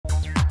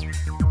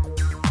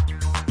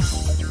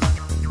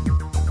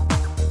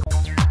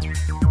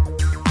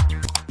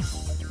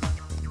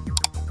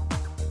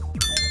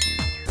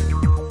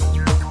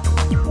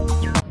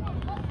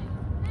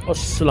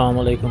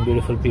Assalamu alaikum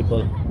beautiful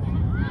people.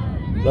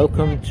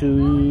 Welcome to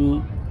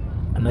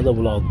another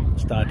vlog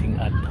starting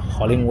at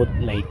Hollingworth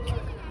Lake.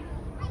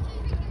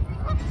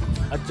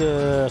 आज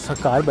अस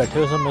घर बैठे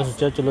हो मैं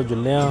सोचा चलो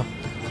जुल्ले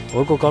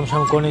और कोई कम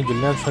शाम को नहीं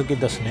जुल्ले तुसा कि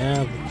दसने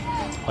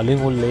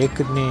हॉलिंगवुड लेक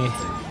की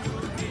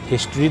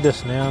हिस्ट्री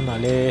दसने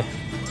नाले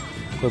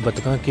कोई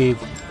बतखा की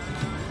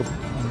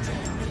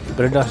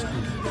ब्रेड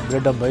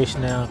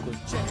बेचने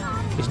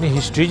इसकी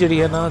हिस्ट्री जी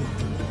है ना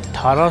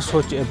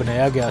 1800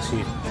 बनाया गया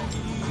सी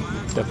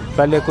तो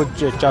पहले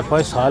कुछ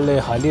 4-5 साल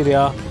हाल ही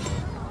रहा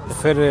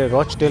फिर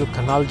रॉचडेल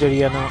कनाल जी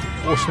है ना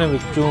उसने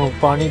विचों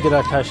पानी जरा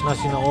ठैशना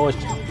सी ना वो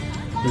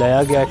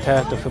लाया गया था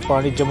तो फिर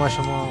पानी जमा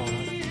शमा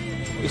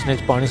इसने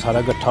पानी सारा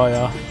इकट्ठा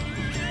होया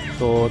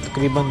तो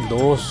तकरीबन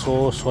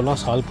 216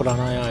 साल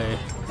पुराना है।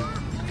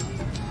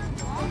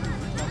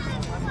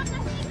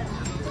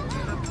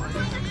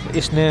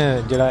 इसने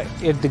जरा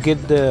इर्द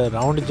गिर्द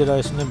राउंड जरा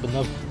इसने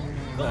बंदा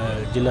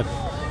जिला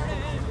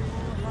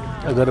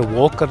अगर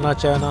वॉक करना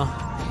चाहे ना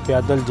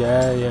पैदल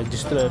जाए या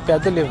जिस तरह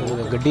पैदल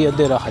गड्डी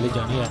अद्धे राह खाली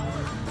जानी है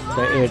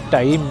तो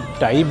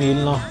 2.5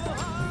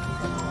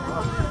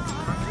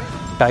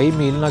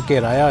 मील ना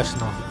घेराया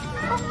इसना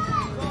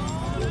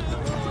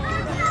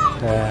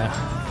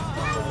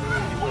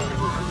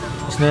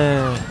इसने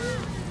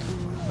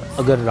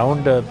अगर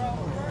राउंड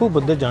टू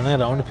बंदे जाना है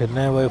राउंड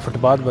फिरना है वो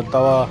फुटपाथ बनता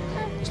हुआ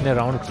इसने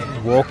राउंड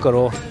वॉक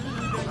करो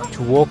to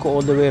walk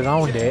all the way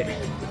round है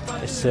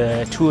it's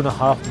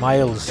 2.5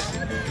 miles.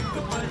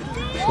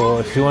 So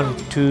if you want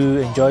to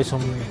enjoy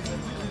some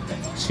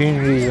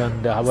sceneries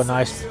and have a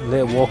nice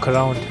walk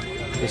around,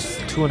 it's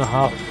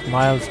 2.5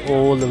 miles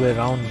all the way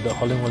around the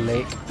Hollingworth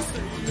Lake.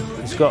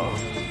 It's got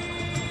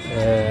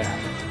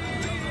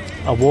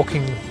a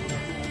walking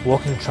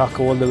track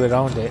all the way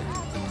around it.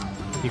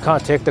 You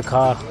can't take the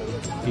car.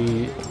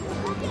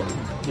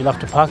 You'll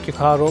have to park your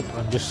car up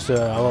and just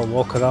have a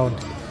walk around.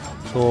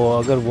 So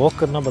अगर walk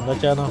करना बंदा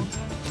चाहना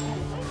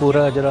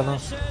पूरा जरा ना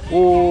ओ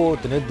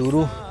इतने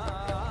दूरों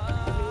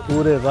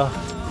पूरे राह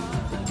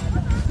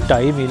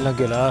 2.5 मील ना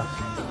गिरा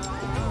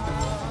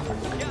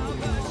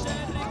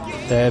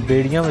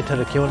बेड़ियाँ भी इतने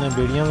रखे होने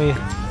बेड़ियाँ भी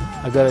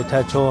अगर इतना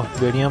अच्छो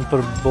बेड़ियाँ पर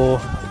वो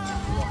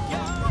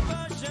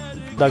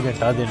आधा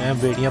घंटा देना है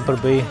बेड़ियाँ पर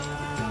भी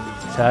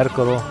सैर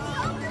करो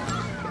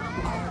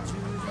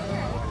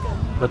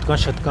बतका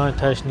शतका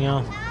इतना इसनिया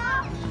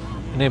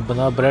इन्हें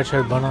बना ब्रेड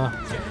शेड बना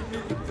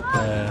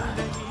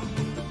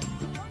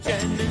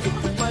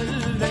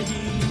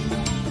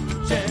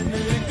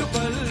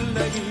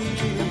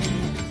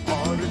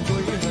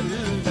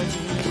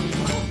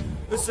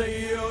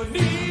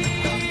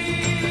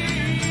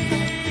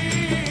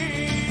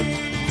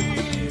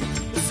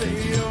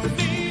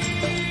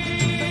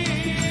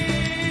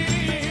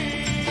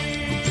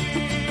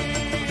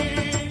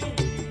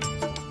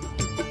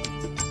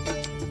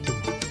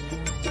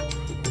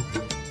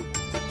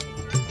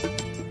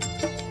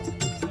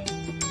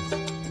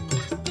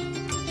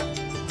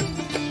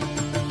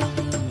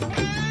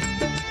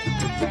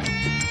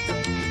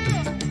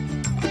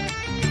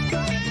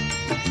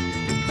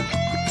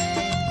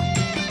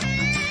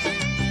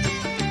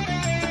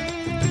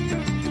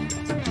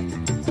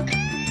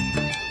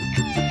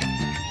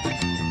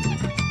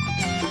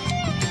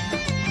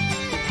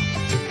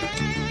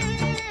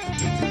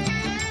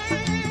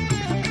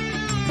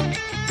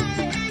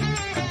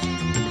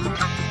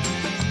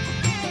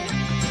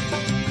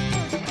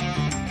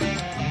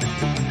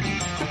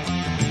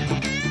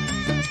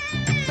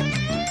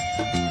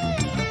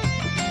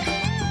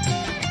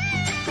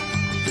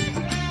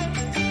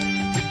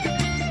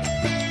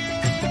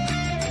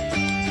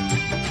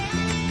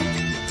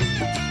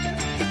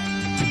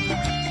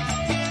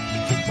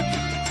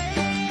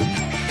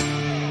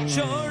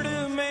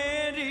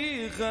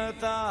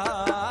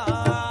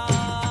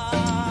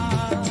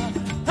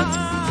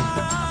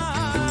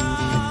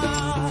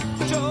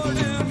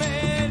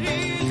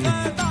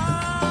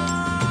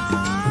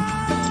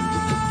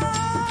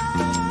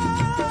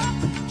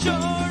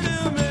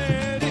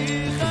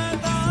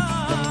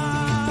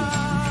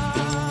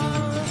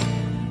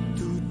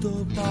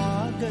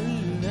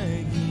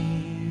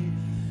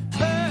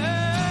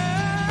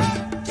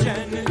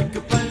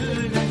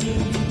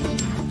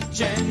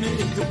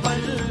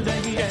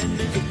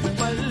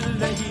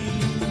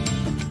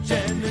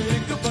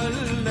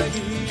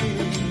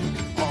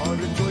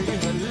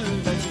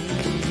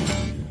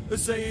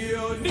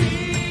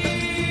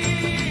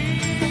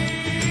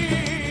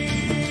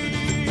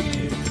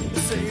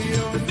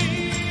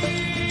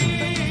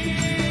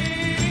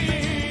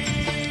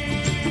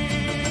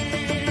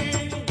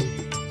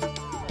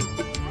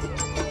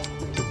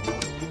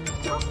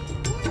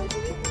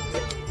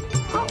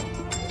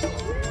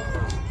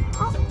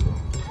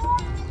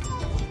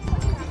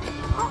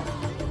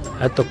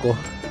है तो को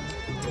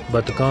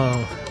बतका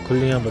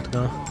खुलियाँ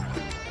बतका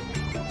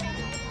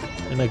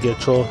इन्हें के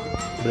अच्छो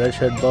ब्रेड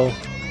शेड पाओ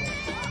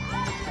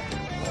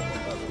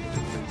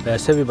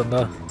वैसे भी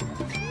बंदा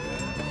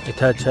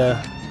इतना अच्छा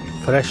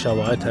फ्रेश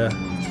हवा इतना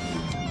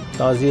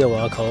ताज़ी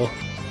हवा खाओ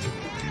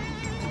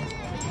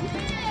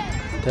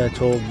इतना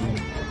अच्छो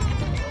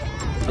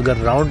अगर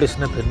राउंड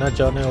इसने फिरना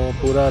चाहने हो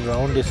पूरा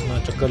राउंड इसना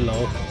चक्कर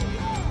लाओ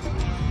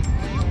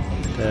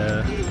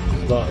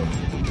तो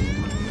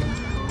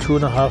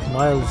 2.5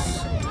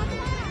 miles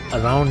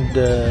around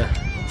the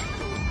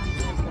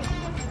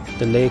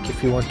lake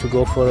if you want to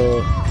go for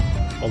a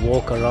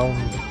walk around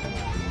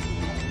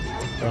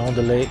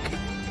the lake.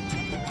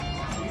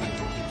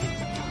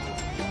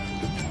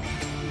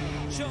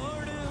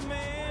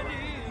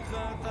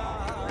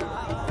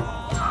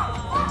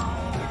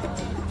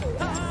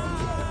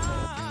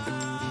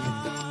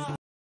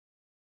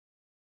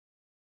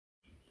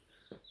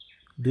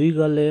 दूई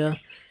गल है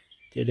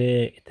जेह्ड़े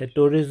इत्थै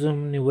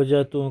टूरिज्म दी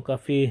वजह तो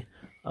काफ़ी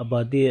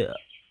आबादी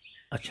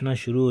अचना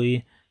शुरू हुई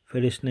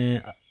फिर इसने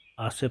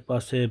आसे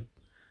पासे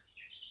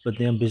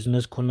बंदे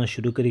बिजनेस खोलना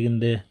शुरू करी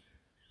दिंदे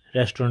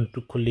रेस्टोरेंट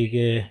खुली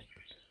गए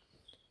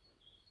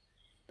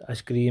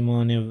आइसक्रीम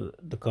ने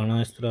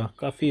दुकाना इस तरह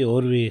काफ़ी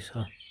और भी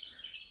सा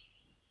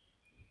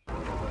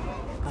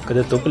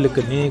कदे धुप्प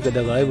निकलनी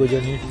कदे गायब हो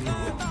जानी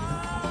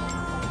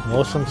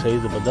मौसम सही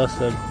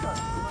ज़बरदस्त है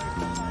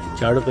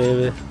चढ़ पे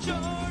हुए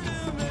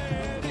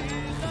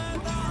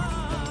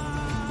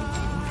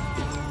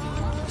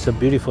It's a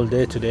beautiful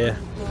day today.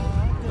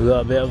 We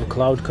got a bit of a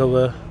cloud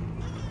cover.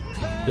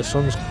 The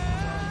sun's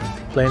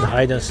playing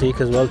hide and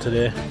seek as well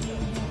today.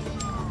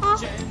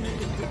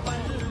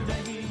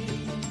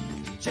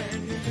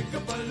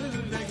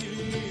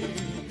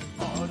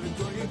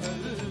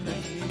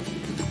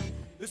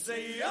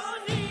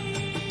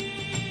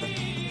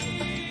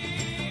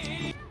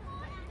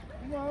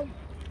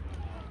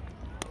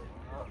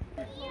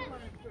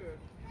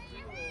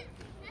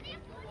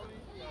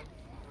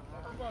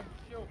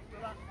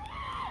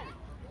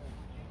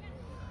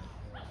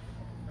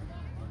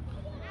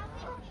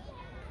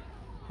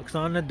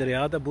 Pakistan ने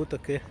दरिया दा बहुत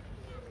अगे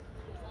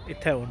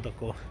इत्थे हुण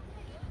तको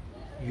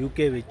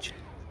यूके विच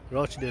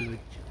रॉचडेल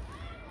विच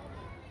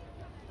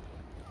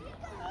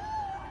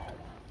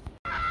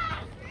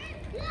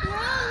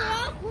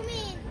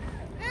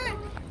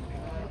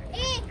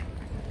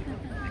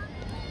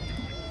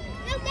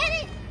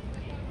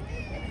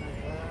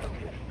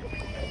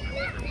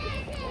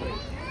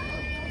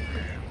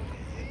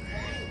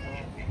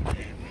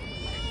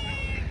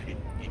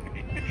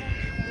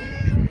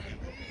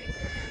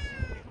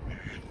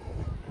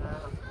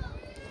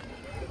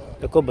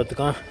देखो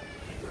बतका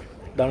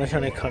दाने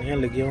शाने खानियां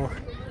लगी हुआ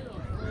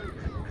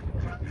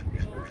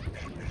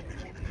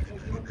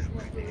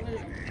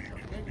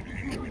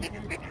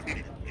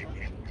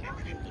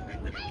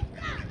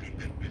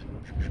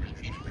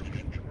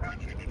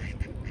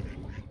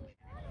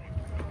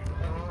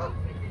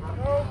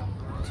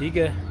ठीक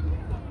है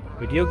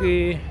वीडियो की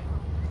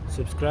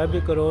सब्सक्राइब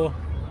भी करो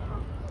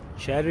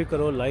शेयर भी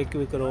करो लाइक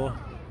भी करो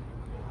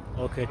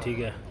ओके ठीक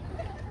है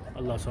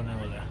अल्लाह सुनने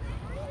वाला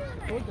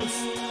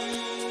है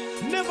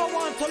Never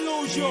want to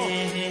lose you.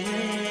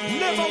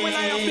 Never will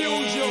I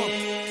abuse you.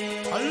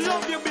 I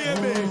love you,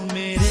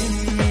 baby.